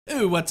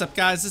Yo, what's up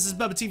guys? This is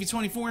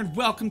BubbaTV24 and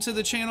welcome to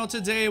the channel.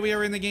 Today we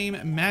are in the game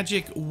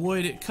Magic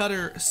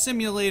Woodcutter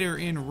Simulator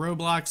in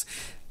Roblox.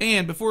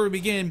 And before we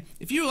begin,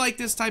 if you like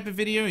this type of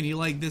video and you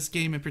like this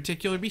game in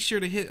particular, be sure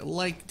to hit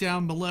like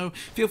down below.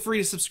 Feel free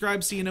to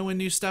subscribe so you know when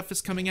new stuff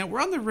is coming out.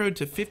 We're on the road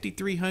to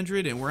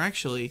 5,300 and we're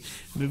actually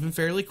moving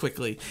fairly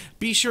quickly.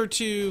 Be sure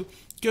to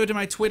go to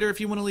my Twitter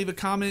if you want to leave a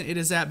comment. It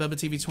is at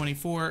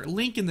BubbaTV24.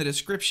 Link in the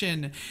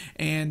description.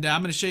 And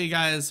I'm going to show you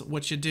guys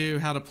what you do,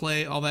 how to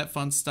play, all that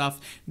fun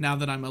stuff. Now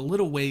that I'm a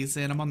little ways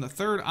in, I'm on the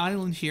third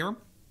island here.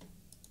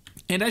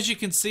 And as you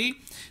can see,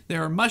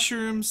 there are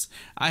mushrooms,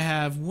 I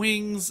have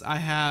wings, I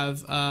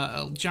have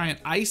a giant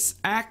ice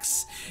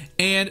axe.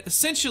 And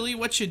essentially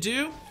what you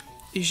do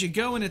is you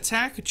go and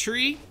attack a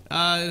tree.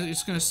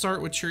 It's going to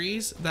start with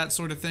trees, that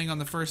sort of thing on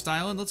the first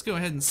island. Let's go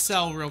ahead and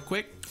sell real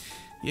quick.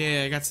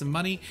 Yeah, I got some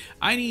money.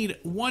 I need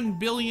 $1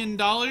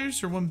 billion or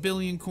 1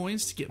 billion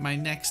coins to get my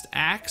next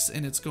axe,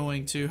 and it's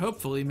going to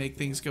hopefully make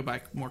things go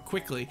by more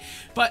quickly.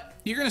 But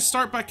you're going to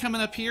start by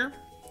coming up here,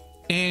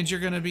 and you're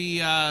going to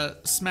be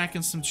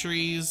smacking some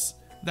trees,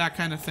 that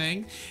kind of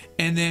thing.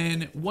 And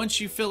then once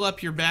you fill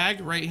up your bag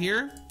right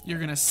here, you're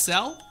going to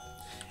sell.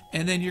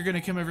 And then you're going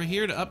to come over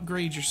here to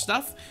upgrade your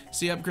stuff.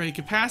 So you upgrade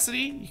capacity,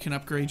 you can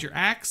upgrade your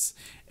axe,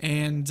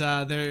 and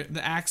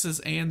the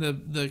axes and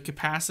the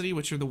capacity,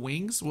 which are the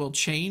wings, will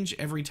change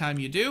every time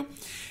you do.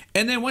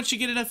 And then once you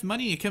get enough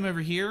money, you come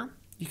over here,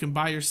 you can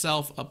buy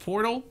yourself a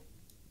portal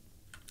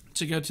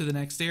to go to the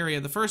next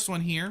area. The first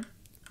one here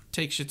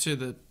takes you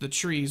to the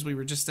trees we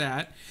were just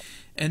at.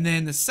 And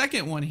then the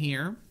second one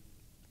here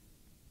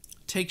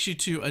takes you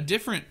to a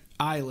different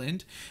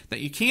island that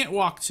you can't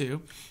walk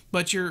to,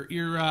 but you're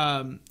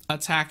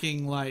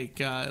attacking like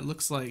it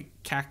looks like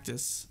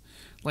cactus,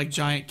 like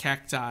giant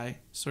cacti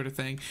sort of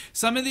thing.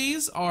 Some of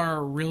these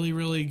are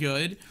really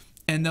good,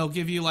 and they'll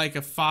give you like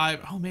a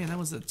 5. Oh man, that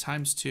was a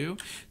 ×2.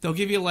 They'll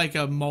give you like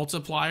a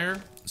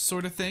multiplier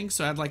sort of thing.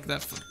 So I had like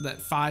that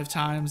 5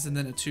 times and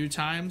then a 2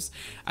 times.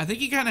 I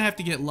think you kind of have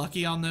to get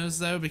lucky on those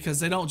though,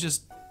 because they're not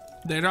just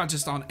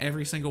on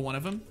every single one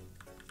of them.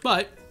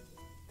 But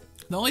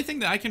the only thing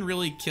that I can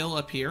really kill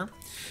up here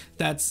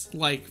that's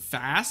like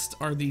fast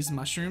are these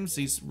mushrooms,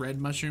 these red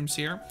mushrooms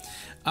here.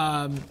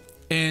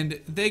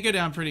 And they go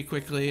down pretty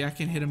quickly. I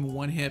can hit them in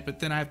one hit, but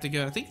then I have to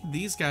go. I think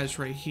these guys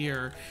right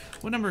here,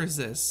 what number is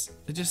this?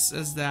 It just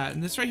says that.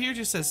 And this right here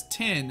just says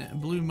 10,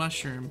 blue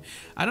mushroom.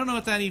 I don't know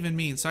what that even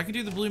means. So I can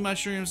do the blue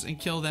mushrooms and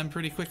kill them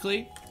pretty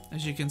quickly,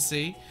 as you can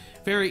see.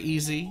 Very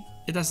easy.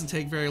 It doesn't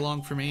take very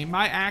long for me.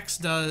 My axe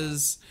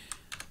does,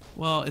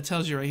 well, it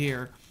tells you right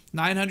here,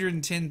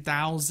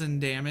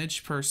 910,000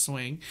 damage per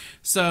swing.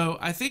 So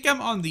I think I'm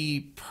on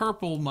the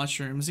purple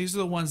mushrooms. These are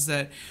the ones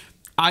that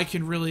I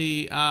can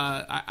really,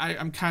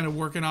 I'm kind of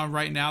working on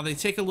right now. They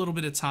take a little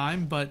bit of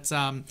time, but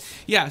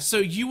yeah, so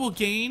you will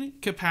gain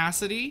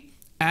capacity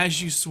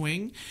as you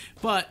swing,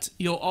 but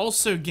you'll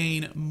also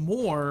gain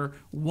more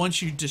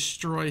once you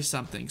destroy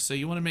something. So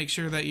you want to make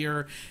sure that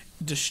you're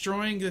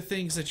destroying the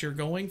things that you're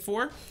going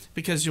for,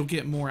 because you'll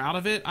get more out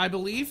of it, I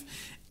believe.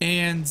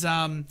 And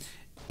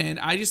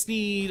I just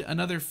need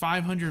another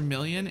 500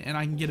 million and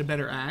I can get a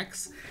better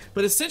axe.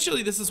 But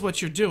essentially this is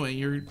what you're doing.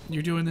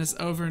 You're doing this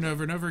over and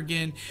over and over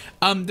again.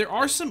 There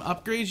are some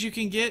upgrades you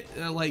can get,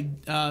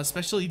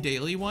 especially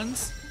daily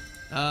ones.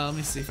 Let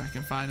me see if I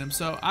can find them.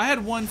 So I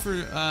had one for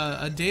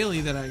a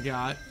daily that I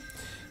got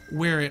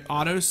where it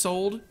auto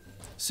sold.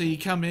 So you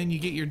come in, you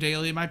get your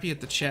daily. It might be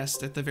at the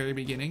chest at the very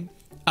beginning.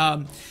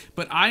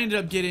 But I ended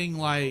up getting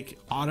like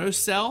auto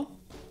sell.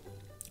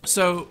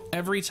 So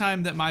every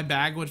time that my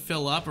bag would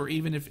fill up, or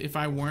even if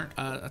I weren't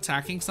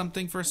attacking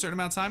something for a certain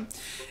amount of time,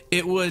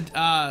 it would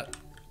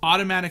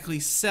automatically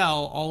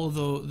sell all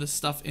of the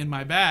stuff in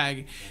my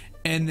bag,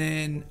 and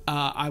then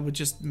I would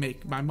just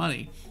make my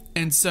money.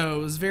 And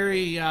so it was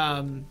very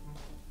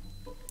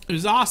it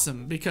was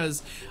awesome,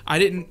 because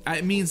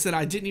it means that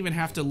I didn't even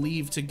have to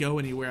leave to go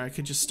anywhere. I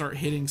could just start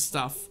hitting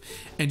stuff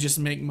and just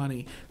make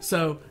money.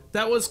 So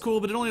that was cool,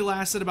 but it only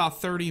lasted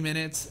about 30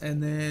 minutes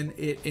and then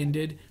it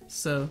ended.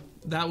 So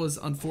that was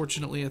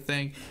unfortunately a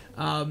thing.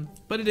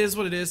 But it is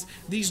what it is.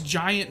 These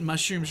giant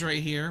mushrooms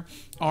right here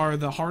are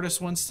the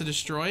hardest ones to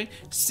destroy.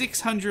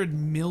 600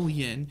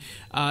 million.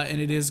 And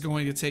it is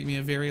going to take me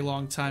a very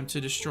long time to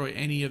destroy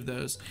any of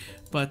those.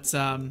 But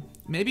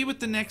maybe with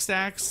the next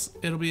axe,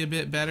 it'll be a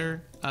bit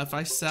better. If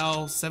I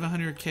sell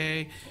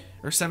 700k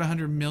or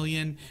 700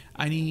 million,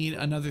 I need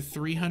another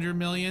 300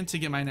 million to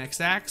get my next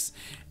axe.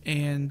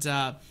 And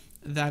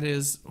that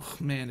is, oh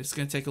man, it's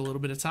going to take a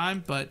little bit of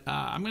time. But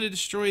I'm going to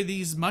destroy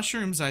these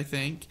mushrooms, I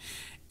think.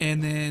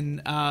 And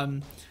then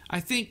I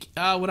think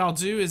what I'll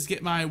do is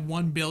get my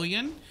 1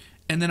 billion.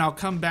 And then I'll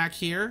come back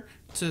here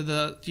to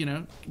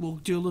the, we'll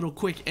do a little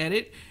quick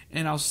edit.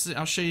 And I'll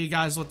show you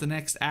guys what the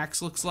next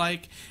axe looks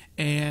like.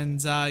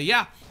 And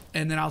yeah,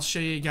 and then I'll show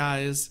you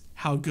guys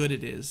how good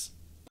it is.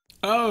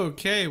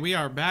 Okay, we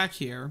are back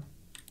here.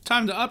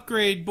 Time to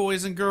upgrade,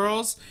 boys and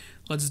girls.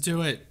 Let's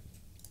do it.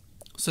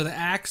 So the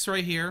axe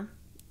right here,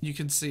 you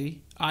can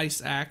see,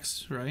 ice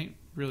axe, right?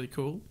 Really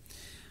cool.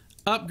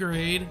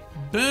 Upgrade,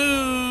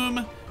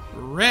 boom,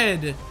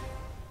 red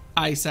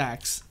ice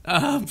axe.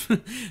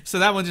 So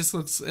that one just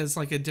looks as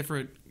like a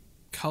different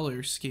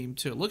color scheme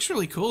too. It looks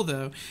really cool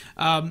though.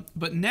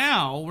 But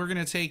now we're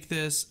gonna take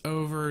this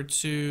over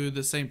to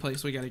the same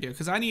place we gotta go,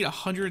 because I need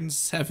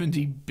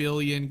 170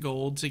 billion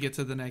gold to get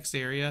to the next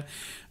area.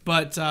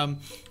 But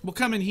we'll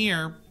come in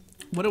here.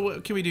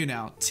 What can we do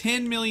now?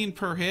 10 million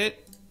per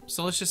hit.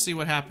 So let's just see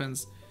what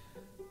happens.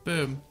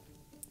 Boom.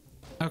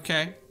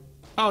 Okay.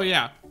 Oh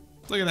yeah,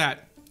 look at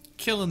that,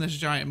 killing this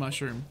giant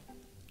mushroom.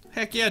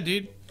 Heck yeah,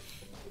 dude.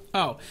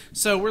 Oh,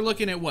 so we're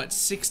looking at what,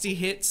 60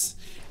 hits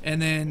and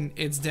then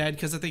it's dead,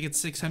 because I think it's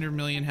 600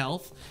 million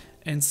health.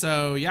 And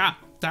so yeah,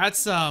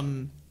 that's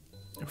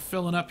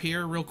filling up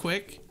here real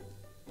quick.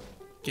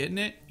 Getting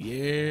it?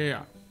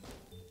 Yeah.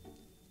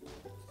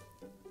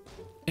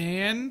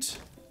 And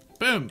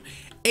boom,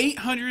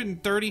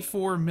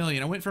 834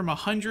 million. I went from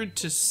 100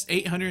 to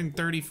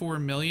 834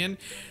 million.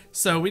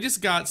 So we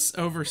just got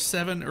over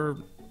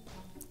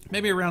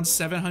maybe around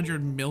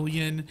 700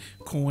 million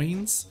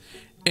coins.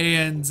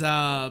 And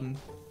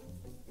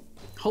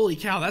holy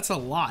cow, that's a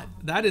lot.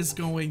 That is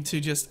going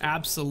to just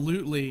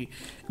absolutely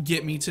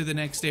get me to the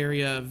next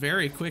area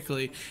very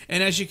quickly.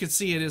 And as you can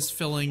see, it is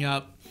filling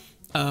up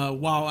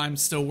while I'm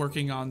still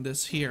working on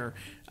this here.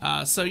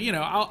 So, you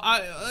know,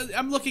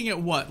 I'm looking at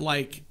what,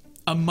 like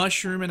a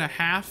mushroom and a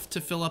half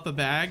to fill up a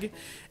bag.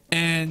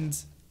 And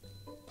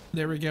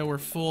there we go, we're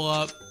full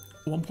up.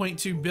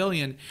 1.2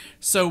 billion.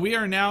 So we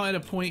are now at a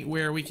point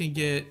where we can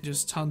get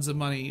just tons of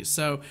money.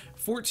 So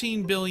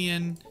 14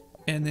 billion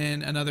and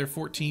then another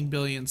 14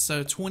 billion.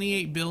 So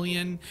 28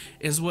 billion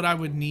is what I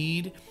would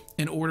need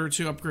in order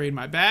to upgrade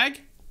my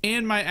bag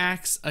and my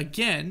axe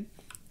again.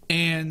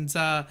 And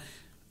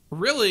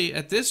really,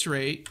 at this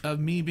rate of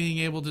me being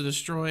able to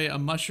destroy a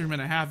mushroom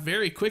and a half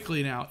very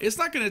quickly now, it's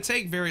not going to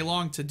take very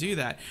long to do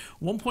that.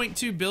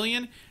 1.2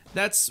 billion,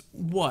 that's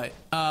what,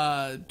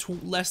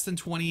 less than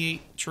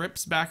 28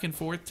 trips back and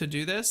forth to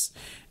do this.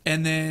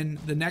 And then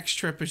the next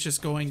trip is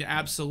just going to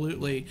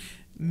absolutely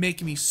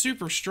make me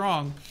super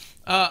strong.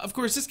 Of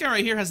course, this guy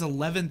right here has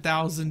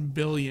 11,000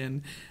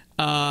 billion.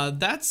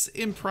 That's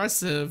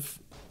impressive.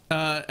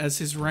 As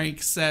his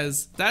rank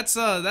says, that's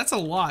a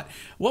lot.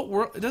 What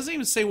world? It doesn't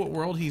even say what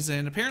world he's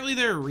in. Apparently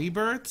there are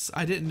rebirths.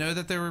 I didn't know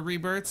that there were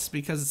rebirths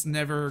because it's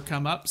never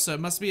come up. So it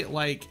must be at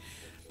like,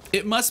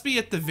 it must be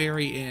at the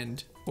very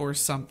end or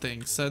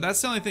something. So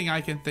that's the only thing I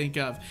can think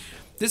of.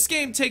 This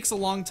game takes a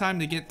long time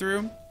to get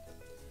through,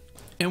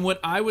 and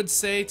what I would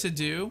say to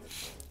do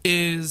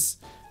is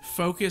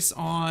focus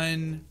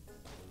on.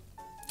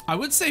 I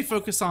would say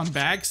focus on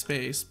bag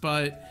space,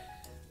 but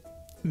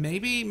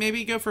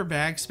maybe go for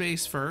bag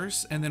space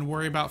first and then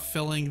worry about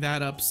filling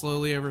that up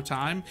slowly over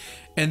time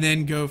and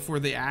then go for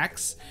the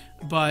axe.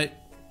 But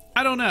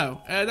I don't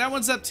know, that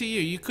one's up to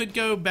you. You could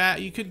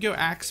go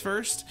axe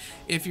first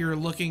if you're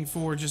looking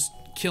for just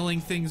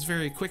killing things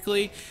very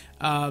quickly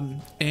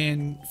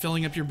and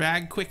filling up your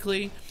bag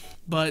quickly.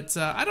 But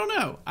I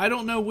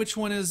don't know which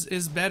one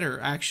is better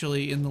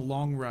actually in the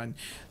long run.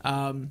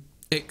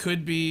 It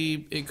could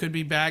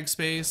be bag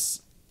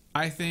space,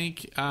 I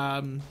think,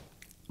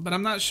 but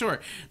I'm not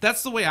sure.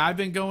 That's the way I've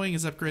been going,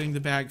 is upgrading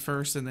the bag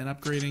first and then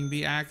upgrading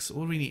the axe.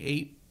 What do we need?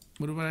 8?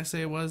 What did I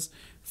say it was?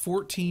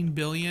 14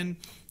 billion.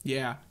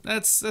 Yeah,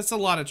 that's a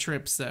lot of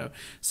trips though.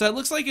 So it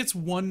looks like it's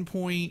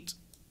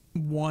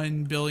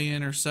 1.1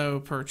 billion or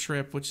so per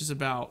trip, which is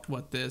about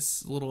what,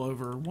 this, a little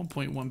over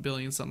 1.1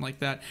 billion, something like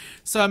that.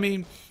 So I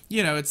mean,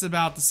 you know, it's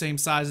about the same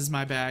size as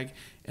my bag,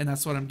 and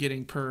that's what I'm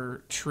getting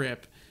per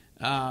trip.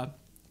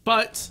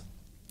 But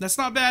that's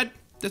not bad.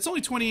 That's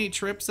only 28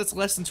 trips. That's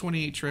less than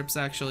 28 trips,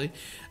 actually.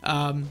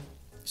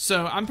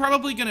 So I'm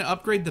probably going to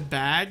upgrade the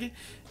bag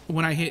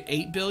when I hit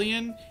 8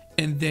 billion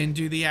and then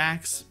do the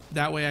axe.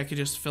 That way I could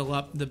just fill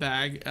up the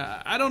bag.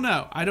 I don't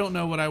know. I don't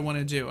know what I want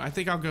to do. I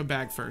think I'll go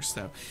bag first,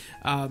 though.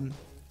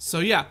 So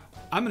yeah,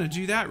 I'm going to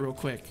do that real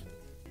quick.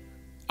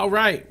 All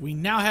right, we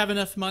now have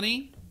enough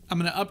money. I'm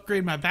going to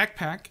upgrade my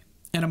backpack,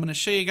 and I'm going to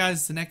show you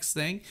guys the next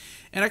thing.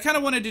 And I kind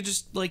of wanted to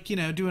just, like, you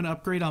know, do an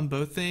upgrade on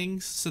both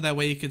things so that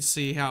way you could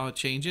see how it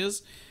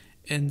changes.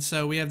 And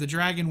so we have the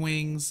dragon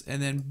wings, and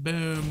then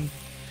boom,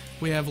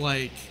 we have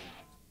like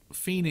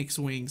phoenix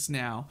wings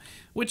now,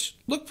 which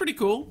look pretty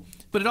cool.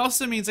 But it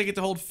also means I get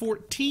to hold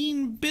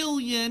 14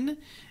 billion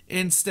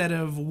instead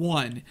of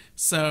 1.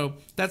 So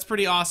that's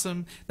pretty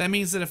awesome. That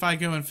means that if I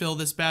go and fill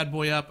this bad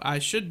boy up, I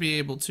should be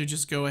able to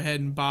just go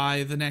ahead and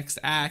buy the next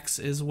axe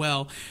as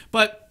well.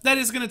 But that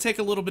is going to take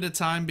a little bit of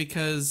time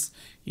because,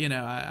 you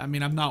know, I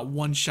mean, I'm not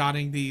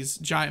one-shotting these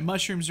giant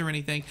mushrooms or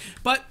anything.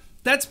 But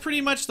that's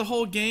pretty much the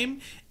whole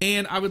game,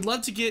 and I would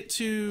love to get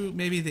to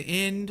maybe the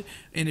end.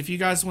 And if you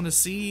guys want to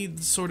see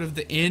sort of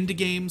the end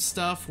game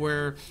stuff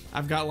where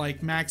I've got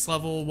like max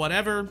level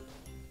whatever,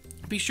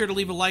 be sure to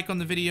leave a like on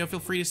the video. Feel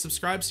free to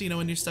subscribe so you know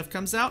when new stuff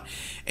comes out,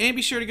 and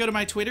be sure to go to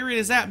my Twitter. It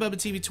is at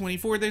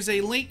BubbaTV24. There's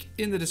a link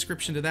in the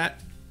description to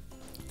that.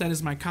 That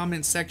is my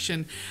comment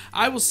section.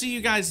 I will see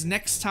you guys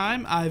next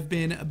time. I've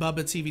been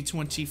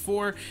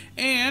BubbaTV24,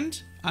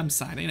 and I'm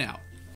signing out.